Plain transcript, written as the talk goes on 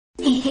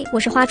嘿，我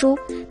是花猪。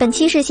本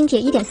期是新帖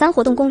1.3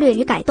活动攻略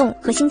与改动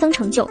和新增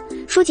成就、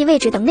书籍位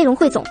置等内容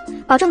汇总，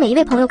保证每一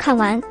位朋友看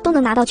完都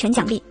能拿到全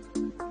奖励。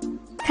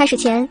开始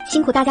前，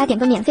辛苦大家点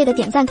个免费的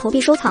点赞、投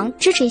币、收藏，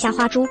支持一下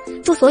花猪。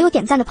祝所有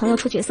点赞的朋友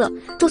出角色，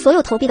祝所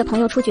有投币的朋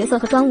友出角色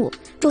和专武，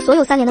祝所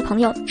有3连的朋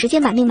友直接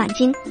满命满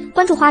金。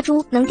关注花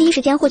猪能第一时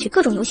间获取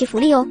各种游戏福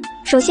利哦。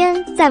首先，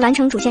在完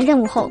成主线任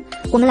务后，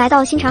我们来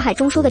到新茶海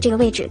中枢的这个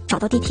位置，找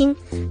到谛听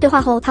对话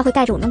后，他会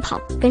带着我们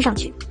跑，跟上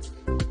去。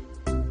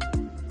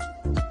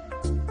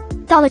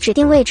到了指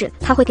定位置，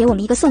他会给我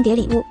们一个送碟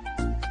礼物。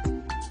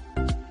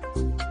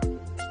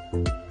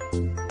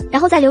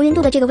然后在流云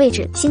渡的这个位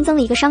置新增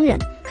了一个商人，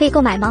可以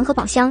购买盲盒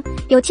宝箱，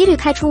有几率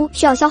开出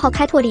需要消耗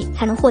开拓力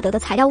才能获得的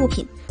材料物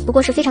品，不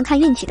过是非常看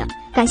运气的，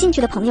感兴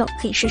趣的朋友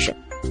可以试试。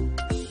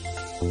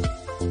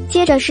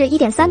接着是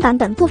 1.3 版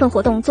本部分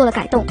活动做了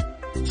改动，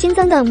新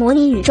增的模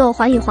拟宇宙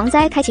环宇蝗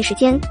灾开启时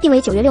间定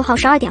为9月6号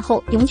12点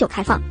后永久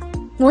开放，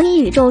模拟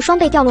宇宙双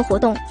倍掉落活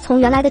动从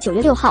原来的9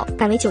月6号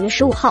改为9月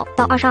15号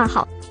到22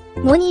号。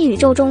模拟宇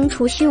宙中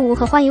除虚无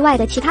和欢愉外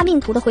的其他命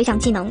途的回响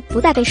技能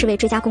不再被视为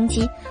追加攻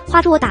击，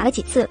花猪我打了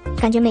几次，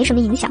感觉没什么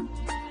影响。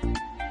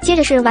接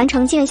着是完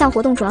成金人巷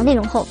活动主要内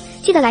容后，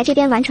记得来这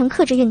边完成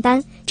克制运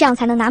单，这样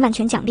才能拿满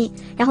全奖励。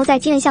然后在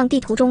金人巷地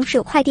图中是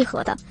有快递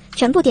盒的，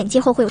全部点击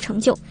后会有成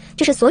就，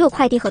这是所有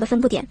快递盒的分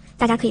布点，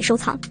大家可以收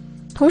藏。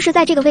同时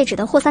在这个位置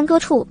的货三哥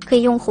处可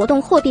以用活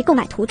动货币购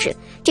买图纸，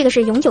这个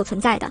是永久存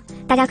在的，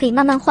大家可以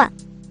慢慢换。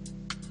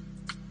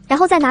然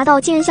后在拿到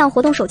金人巷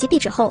活动手机地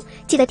址后，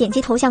记得点击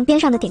头像边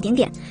上的点点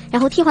点，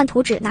然后替换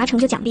图纸拿成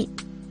就奖励。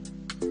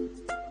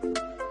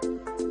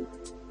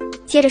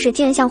接着是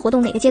金人巷活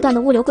动每个阶段的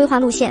物流规划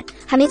路线，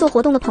还没做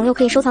活动的朋友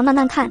可以收藏慢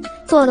慢看，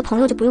做了的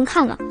朋友就不用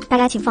看了，大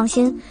家请放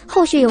心，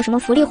后续有什么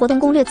福利活动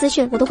攻略资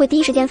讯我都会第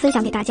一时间分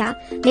享给大家，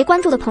没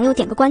关注的朋友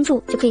点个关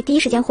注就可以第一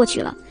时间获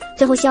取了。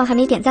最后希望还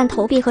没点赞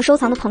投币和收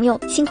藏的朋友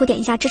辛苦点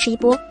一下支持一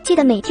波，记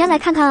得每天来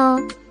看看哦。